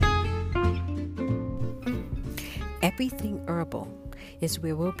Everything Herbal is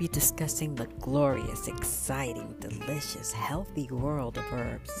where we'll be discussing the glorious, exciting, delicious, healthy world of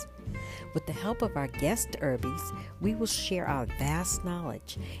herbs. With the help of our guest herbies, we will share our vast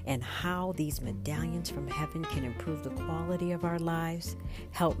knowledge and how these medallions from heaven can improve the quality of our lives,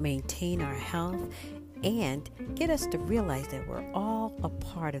 help maintain our health, and get us to realize that we're all a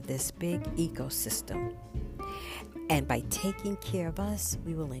part of this big ecosystem. And by taking care of us,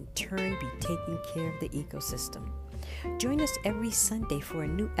 we will in turn be taking care of the ecosystem. Join us every Sunday for a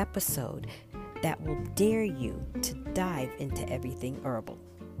new episode that will dare you to dive into everything herbal.